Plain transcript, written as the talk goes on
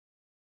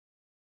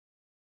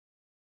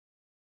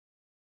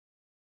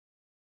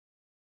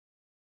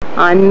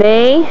on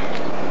May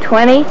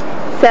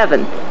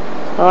 27th,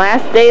 the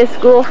last day of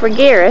school for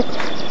Garrett,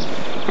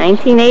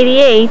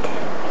 1988.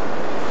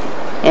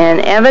 And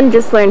Evan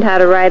just learned how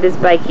to ride his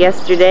bike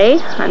yesterday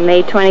on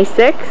May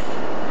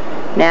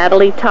 26th.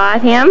 Natalie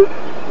taught him,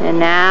 and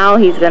now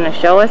he's going to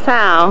show us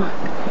how.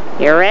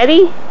 You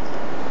ready?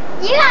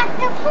 You have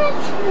to push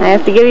me. I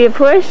have to give you a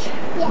push?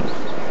 Yes.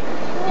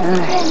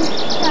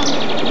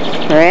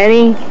 Right.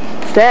 Ready,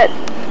 set.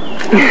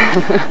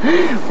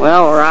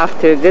 Well, we're off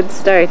to a good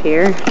start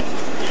here.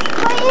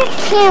 Put your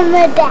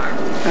camera down.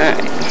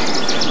 Alright.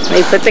 Let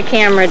me put the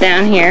camera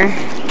down here.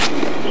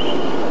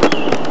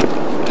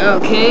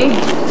 Okay,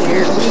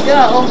 here we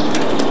go.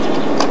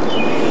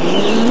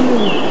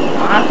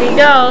 Off he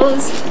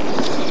goes.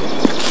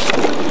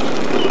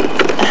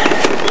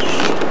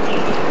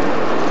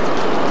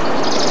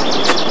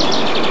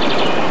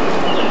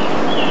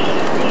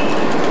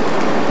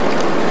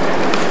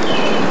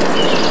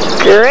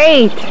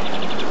 Great!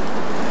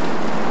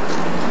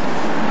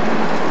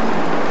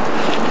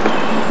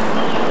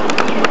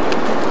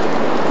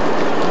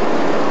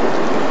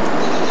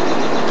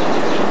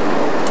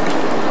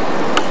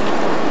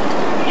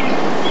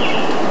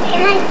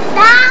 Can I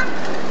stop?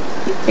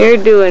 You're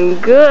doing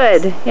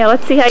good. Yeah,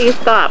 let's see how you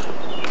stop.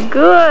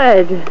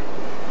 Good.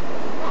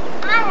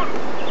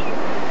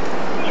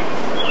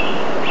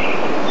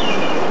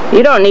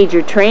 You don't need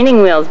your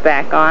training wheels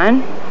back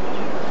on.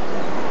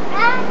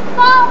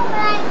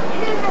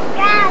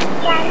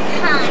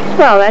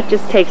 Well, that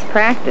just takes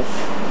practice.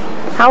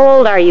 How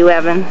old are you,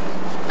 Evan?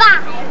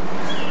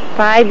 5.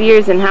 5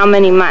 years and how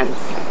many months?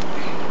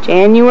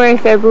 January,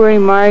 February,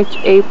 March,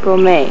 April,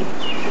 May.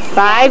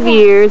 5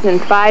 years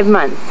and 5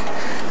 months.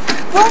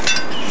 What?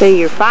 So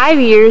you're 5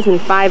 years and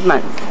 5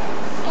 months.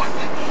 Yeah.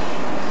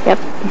 Yep.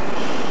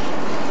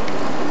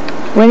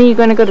 When are you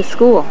going to go to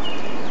school?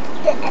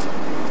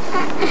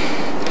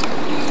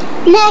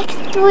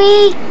 Next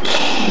week.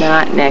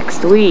 Not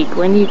next week.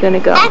 When are you going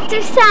to go?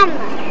 After summer.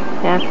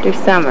 After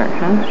summer,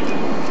 huh?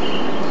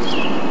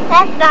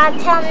 That's not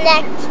till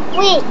next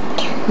week.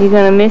 You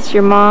going to miss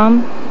your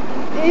mom?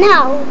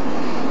 No.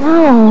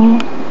 No.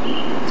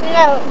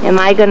 No. Am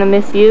I going to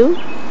miss you?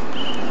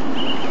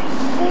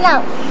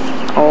 No.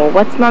 Oh,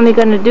 what's Mommy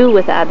going to do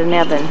without an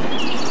Evan?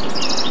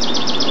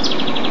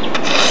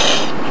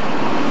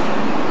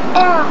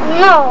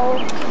 No.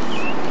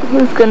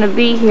 Who's going to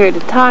be here to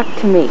talk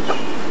to me?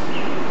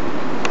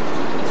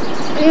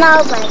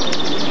 Nobody.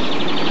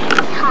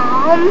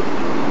 Home.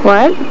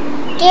 What?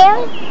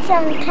 Garrett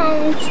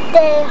sometimes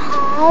stay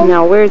home.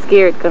 Now, where's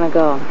Garrett going to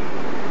go?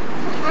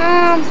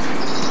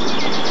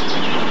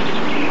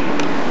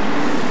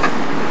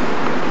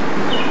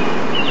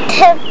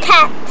 To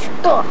pet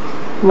school.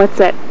 What's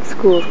that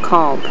school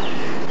called?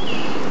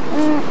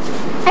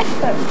 I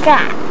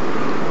forgot.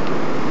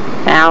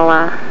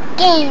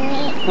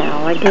 Allegheny.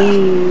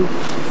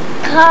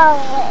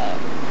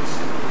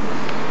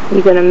 College.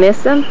 You going to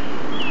miss him?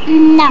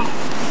 No.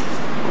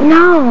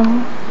 No.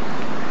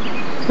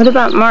 What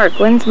about Mark?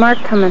 When's Mark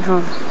coming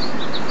home?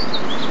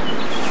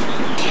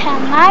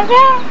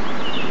 Tomorrow?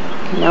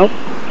 Nope.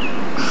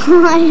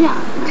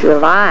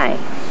 July.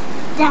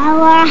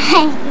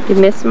 July. You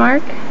miss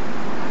Mark?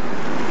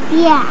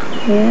 Yeah.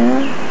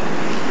 Yeah.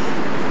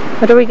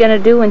 What are we going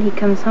to do when he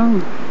comes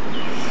home? I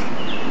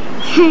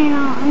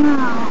don't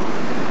know.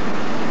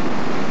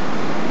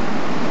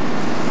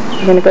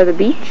 You going to go to the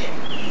beach?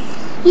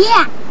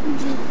 Yeah.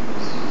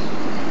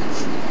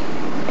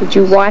 Did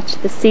you watch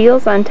the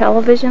seals on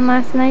television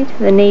last night?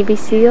 The Navy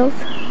SEALs?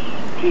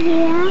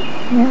 Yeah.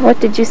 Yeah. What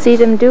did you see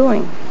them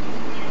doing?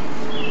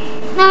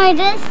 No, I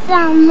just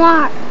saw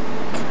Mark.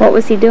 What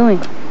was he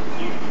doing? I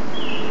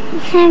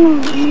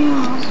don't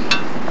know.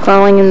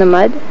 Crawling in the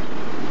mud?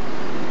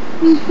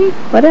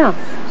 What else?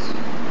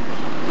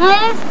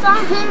 I just saw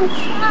him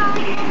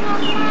crawling in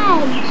the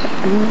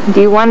mud.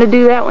 Do you want to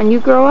do that when you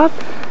grow up?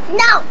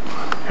 No.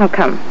 How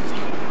come?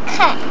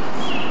 Cut.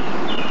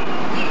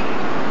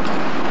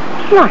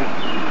 Why?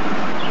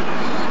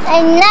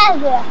 I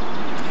never.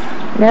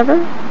 Never?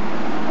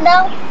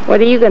 No. What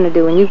are you going to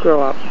do when you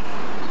grow up?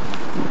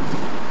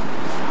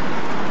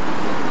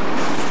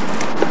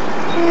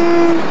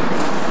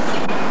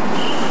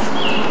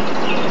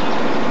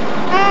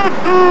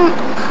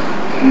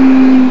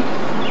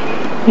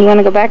 You want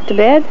to go back to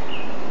bed?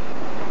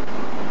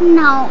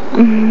 No.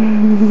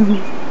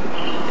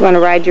 You want to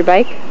ride your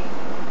bike?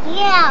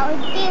 Yeah,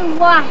 we'll be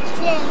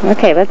watching.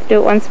 Okay, let's do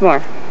it once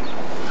more.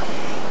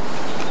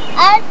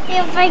 I'll see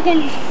if I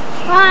can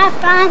fly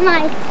by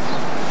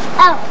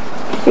myself.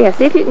 Yeah,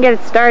 see if you can get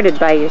it started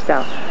by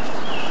yourself.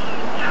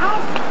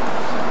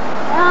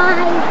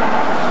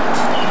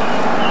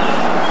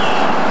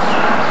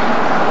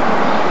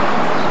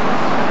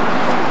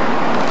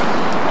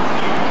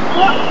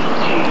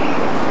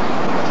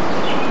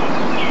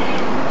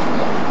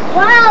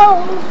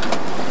 Wow!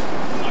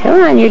 Come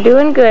on, you're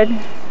doing good.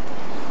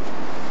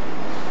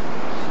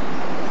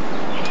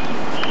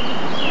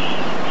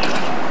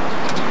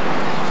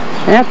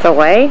 That's the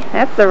way.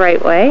 That's the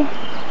right way.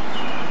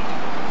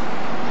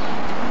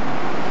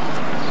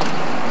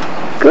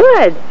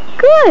 Good.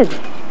 Good.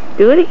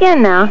 Do it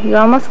again now. You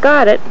almost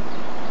got it.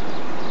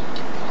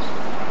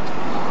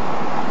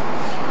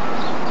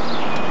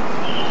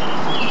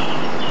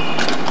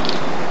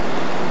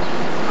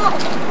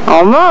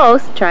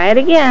 Almost. Try it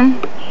again.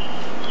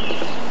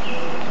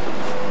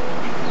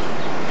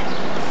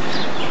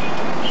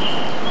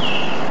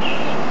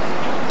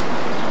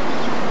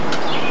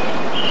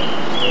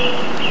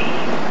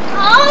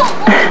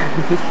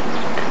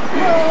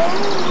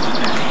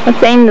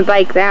 Let's aim the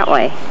bike that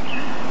way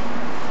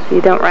so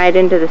you don't ride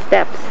into the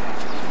steps.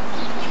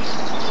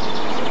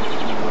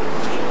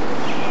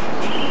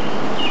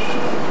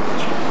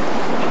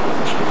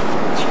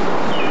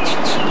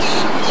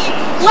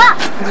 Look!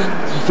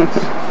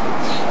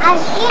 I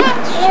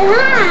can't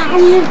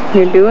run.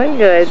 You're doing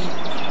good.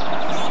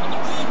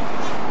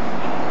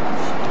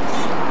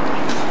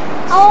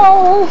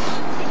 Oh!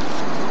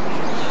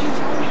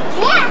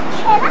 Yeah,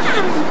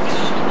 run.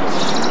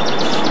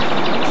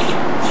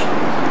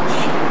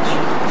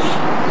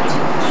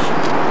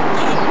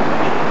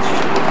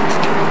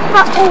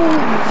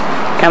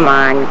 Uh-oh. Come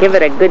on, give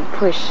it a good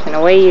push and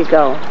away you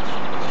go.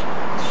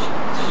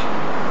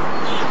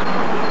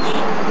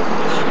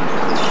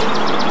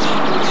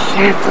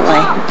 That's the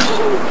way.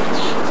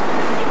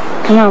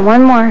 Come on,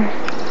 one more.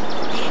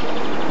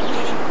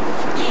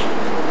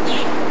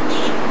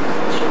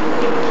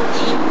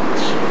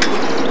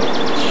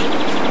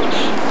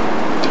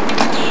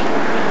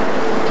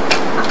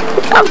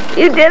 Oh,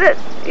 you did it.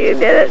 You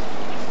did it.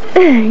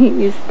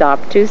 You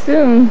stopped too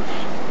soon.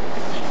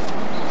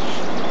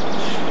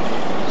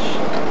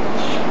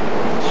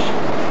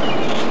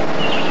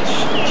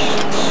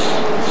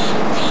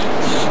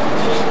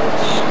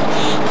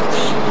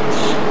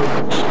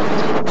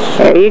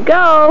 There you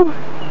go.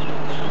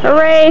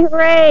 Hooray,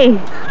 hooray.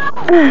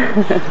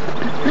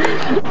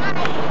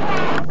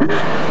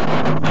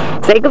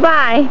 Say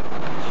goodbye.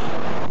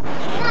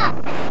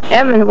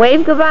 Evan,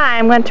 wave goodbye.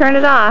 I'm going to turn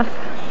it off.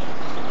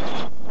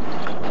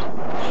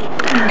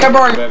 Come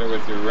on. Better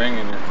with your ring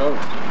and your coat.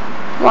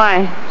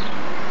 Why?